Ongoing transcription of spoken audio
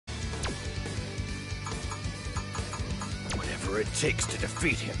whatever it takes to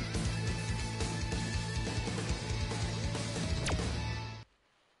defeat him.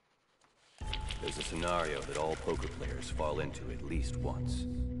 There's a scenario that all poker players fall into at least once.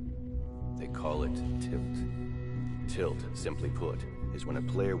 They call it tilt. Tilt, simply put, is when a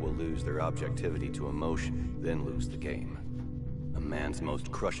player will lose their objectivity to emotion, then lose the game. A man's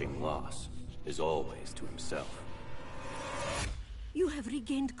most crushing loss is always to himself. You have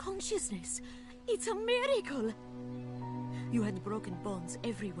regained consciousness. It's a miracle! You had broken bones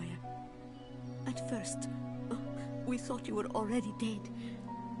everywhere. At first, we thought you were already dead.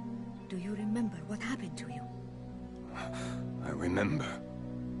 Do you remember what happened to you? I remember.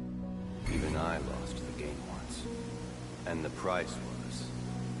 Even I lost the game once. And the price was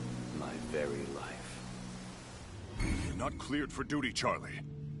my very life. You're not cleared for duty, Charlie.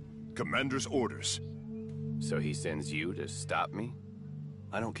 Commander's orders. So he sends you to stop me?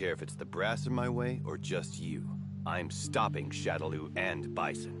 I don't care if it's the brass in my way or just you. I'm stopping Shadaloo and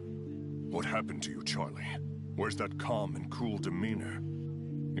Bison. What happened to you, Charlie? Where's that calm and cool demeanor?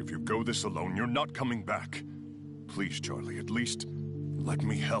 If you go this alone, you're not coming back. Please, Charlie, at least let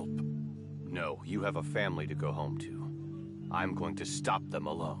me help. No, you have a family to go home to. I'm going to stop them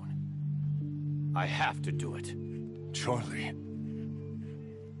alone. I have to do it. Charlie.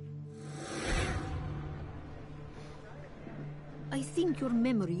 I think your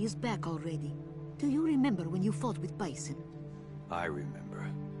memory is back already. Do you remember when you fought with Bison? I remember.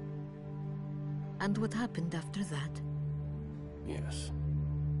 And what happened after that? Yes.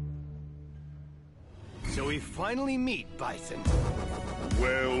 So we finally meet, Bison.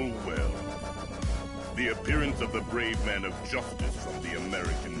 Well, well. The appearance of the brave man of justice from the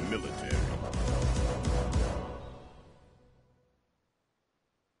American military.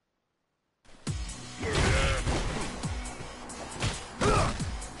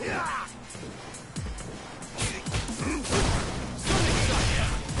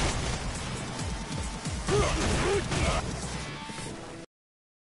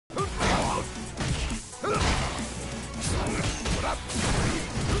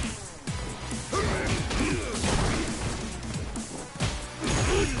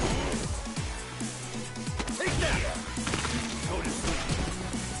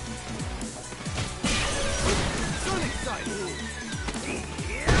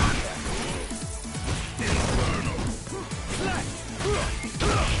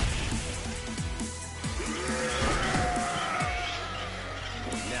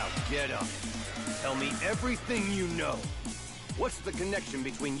 Get up. Tell me everything you know. What's the connection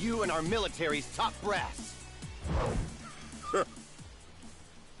between you and our military's top brass? Did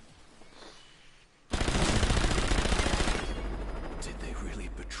they really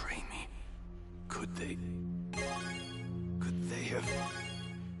betray me? Could they have...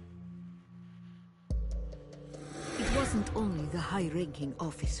 It wasn't only the high-ranking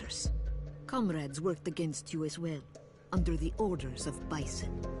officers. Comrades worked against you as well, under the orders of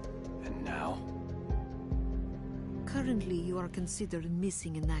Bison. And now? Currently, you are considered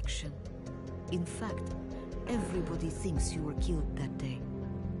missing in action. In fact, everybody thinks you were killed that day,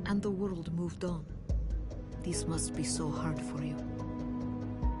 and the world moved on. This must be so hard for you.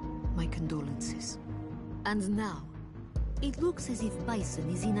 My condolences. And now, it looks as if Bison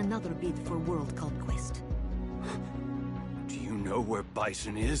is in another bid for world conquest. Do you know where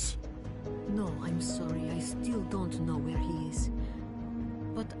Bison is? No, I'm sorry, I still don't know where he is.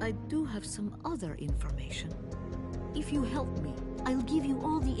 But I do have some other information. If you help me, I'll give you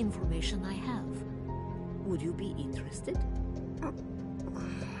all the information I have. Would you be interested?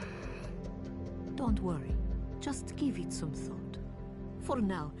 Don't worry. Just give it some thought. For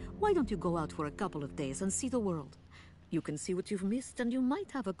now, why don't you go out for a couple of days and see the world? You can see what you've missed and you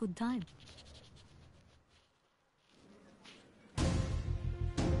might have a good time.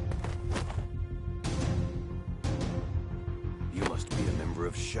 You must be a member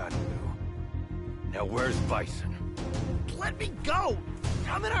of Shadaloo. Now where's Bison? Let me go!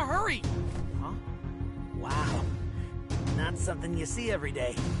 I'm in a hurry! Huh? Wow. Not something you see every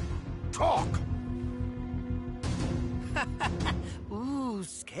day. Talk! Ooh,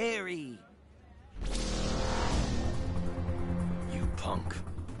 scary. You punk.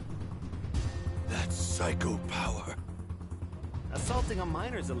 That's psycho power. Assaulting a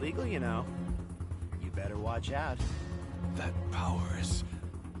miner's illegal, you know. You better watch out. That power is...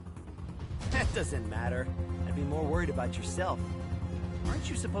 That doesn't matter. I'd be more worried about yourself. Aren't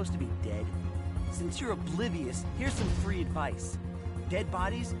you supposed to be dead? Since you're oblivious, here's some free advice. Dead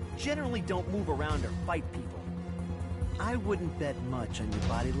bodies generally don't move around or fight people. I wouldn't bet much on your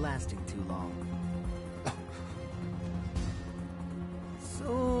body lasting too long.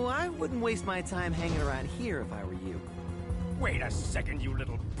 So I wouldn't waste my time hanging around here if I were you. Wait a second, you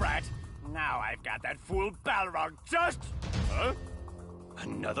little brat. Now I've got that fool Balrog just... Huh?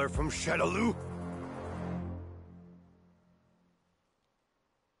 Another from Shadaloo?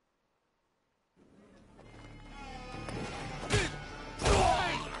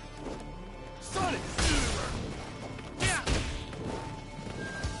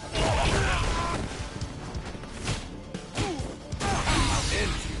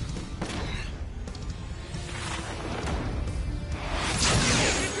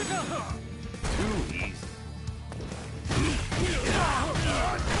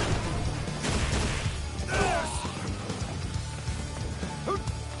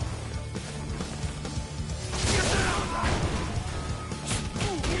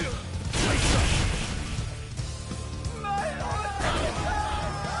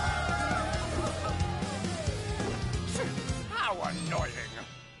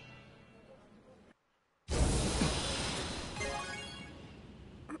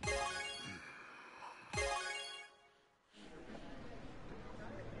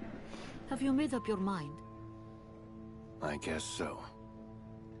 Have you made up your mind? I guess so.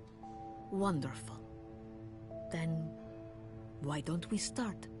 Wonderful. Then, why don't we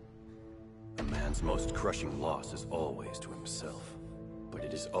start? A man's most crushing loss is always to himself. But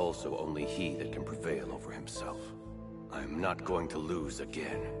it is also only he that can prevail over himself. I am not going to lose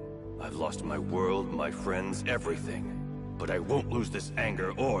again. I've lost my world, my friends, everything. But I won't lose this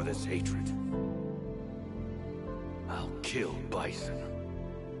anger or this hatred. I'll kill Bison.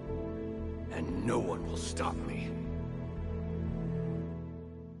 And no one will stop me.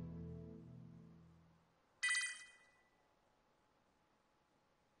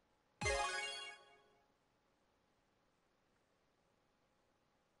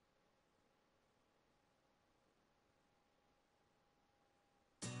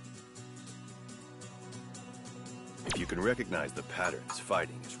 If you can recognize the patterns,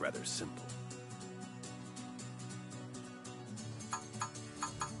 fighting is rather simple.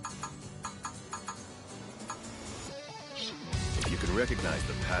 If you can recognize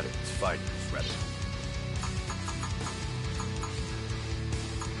the patterns, fighting is rather...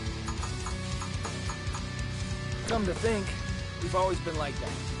 Come to think, we've always been like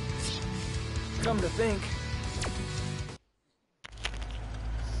that. Come to think...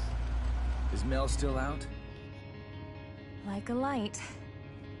 Is Mel still out? Like a light.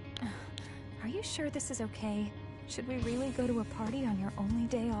 Are you sure this is okay? Should we really go to a party on your only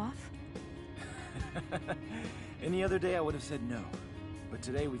day off? Any other day I would have said no. But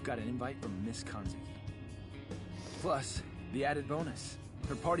today we've got an invite from Miss Kanzuki. Plus, the added bonus.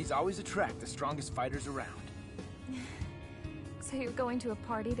 Her parties always attract the strongest fighters around. So you're going to a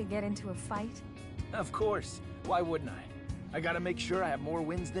party to get into a fight? Of course. Why wouldn't I? I gotta make sure I have more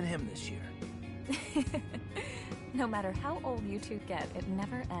wins than him this year. No matter how old you two get, it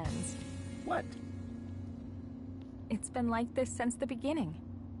never ends. What? It's been like this since the beginning.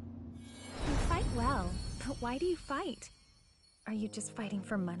 You fight well, but why do you fight? Are you just fighting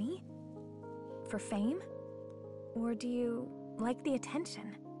for money? For fame? Or do you like the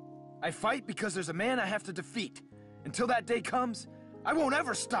attention? I fight because there's a man I have to defeat. Until that day comes, I won't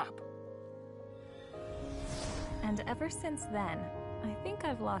ever stop. And ever since then, I think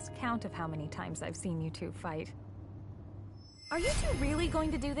I've lost count of how many times I've seen you two fight. Are you two really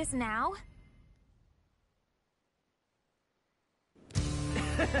going to do this now?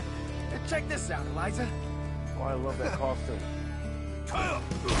 Check this out, Eliza. Oh, I love that costume. Oh,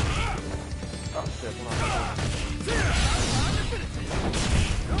 shit,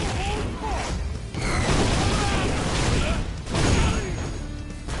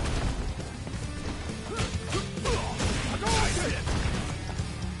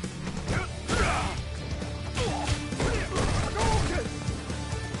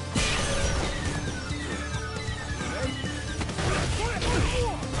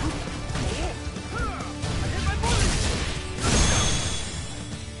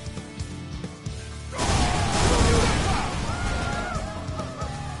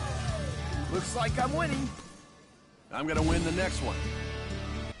 Looks like I'm winning. I'm gonna win the next one.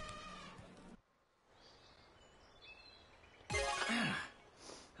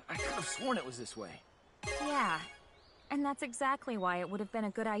 I could have sworn it was this way. Yeah. And that's exactly why it would have been a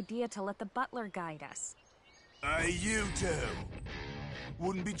good idea to let the butler guide us. Hey, you two.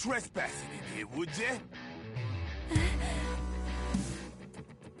 Wouldn't be trespassing in here, would you?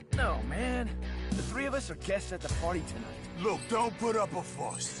 No, man. The three of us are guests at the party tonight. Look, don't put up a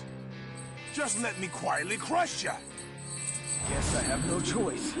fuss. Just let me quietly crush ya. Guess I have no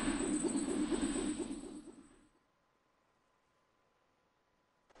choice.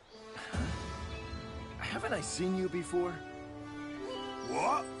 Haven't I seen you before?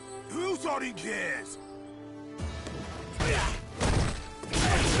 What? Who thought he cares?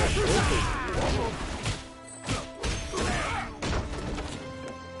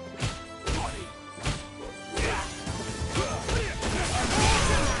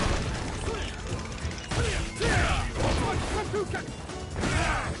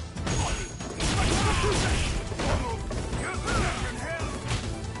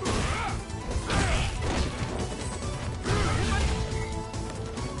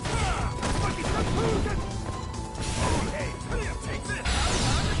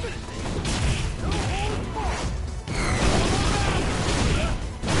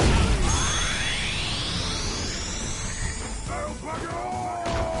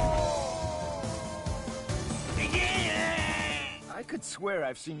 I could swear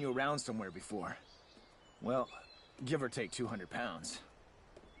I've seen you around somewhere before. Well, give or take 200 pounds.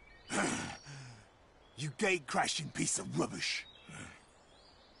 You gate-crashing piece of rubbish.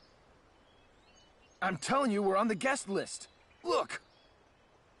 I'm telling you, we're on the guest list. Look!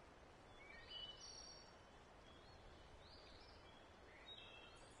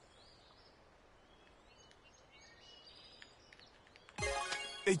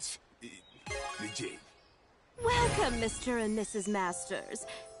 It's legit. Welcome, Mr. and Mrs. Masters.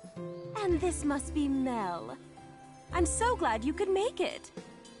 And this must be Mel. I'm so glad you could make it.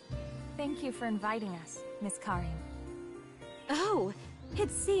 Thank you for inviting us, Miss Karin. Oh,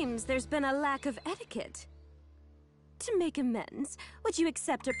 it seems there's been a lack of etiquette. To make amends, would you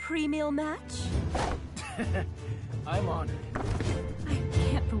accept a pre-meal match? I'm honored. I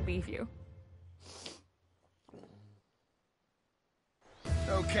can't believe you.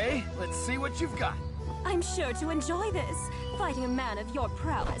 Okay, let's see what you've got. I'm sure to enjoy this, fighting a man of your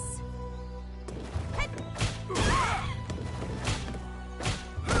prowess.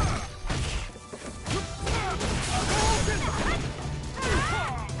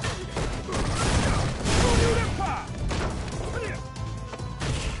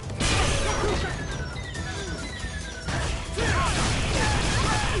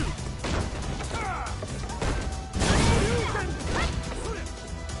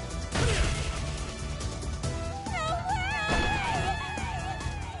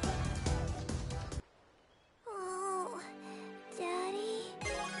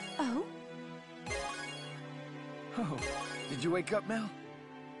 Oh, did you wake up, Mel?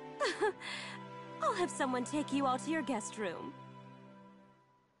 I'll have someone take you out to your guest room.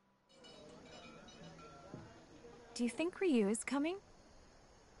 Do you think Ryu is coming?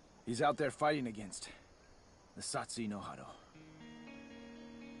 He's out there fighting against the Satsui no Hado.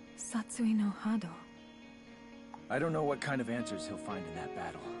 Satsui no Hado. I don't know what kind of answers he'll find in that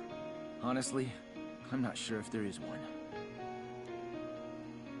battle. Honestly, I'm not sure if there is one.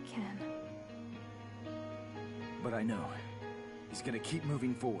 Ken. But I know he's gonna keep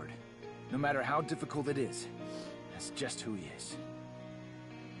moving forward. No matter how difficult it is. That's just who he is.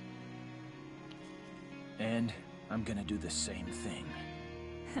 And I'm gonna do the same thing.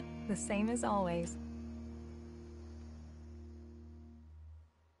 The same as always.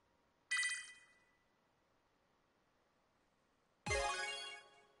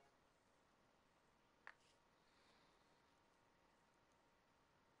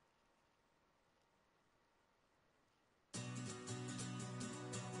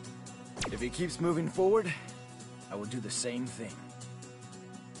 If he keeps moving forward, I will do the same thing.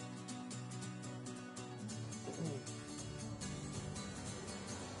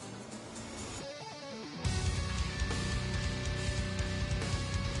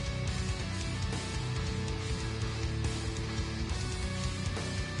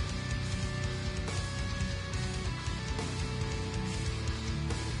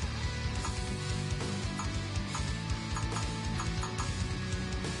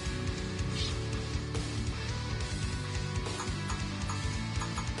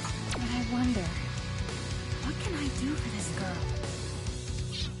 I wonder, what can I do for this girl?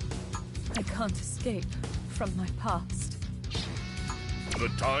 I can't escape from my past. The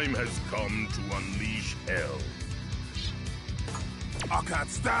time has come to unleash hell. I can't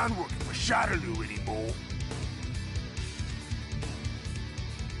stand working for Shadaloo anymore.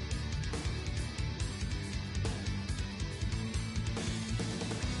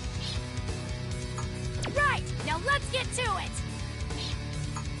 Right! Now let's get to it!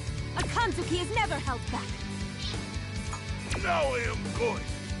 Akatsuki is never held back. Now I am going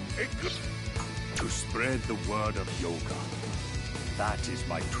to spread the word of yoga. That is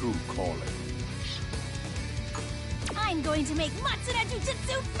my true calling. I'm going to make Matsuda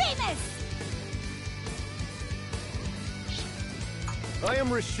Jujutsu famous! I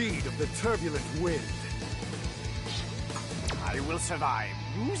am Rashid of the Turbulent Wind. I will survive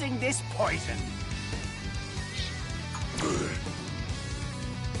using this poison.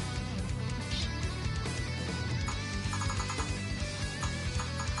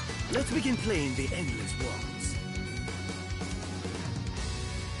 Let's begin playing the endless walk.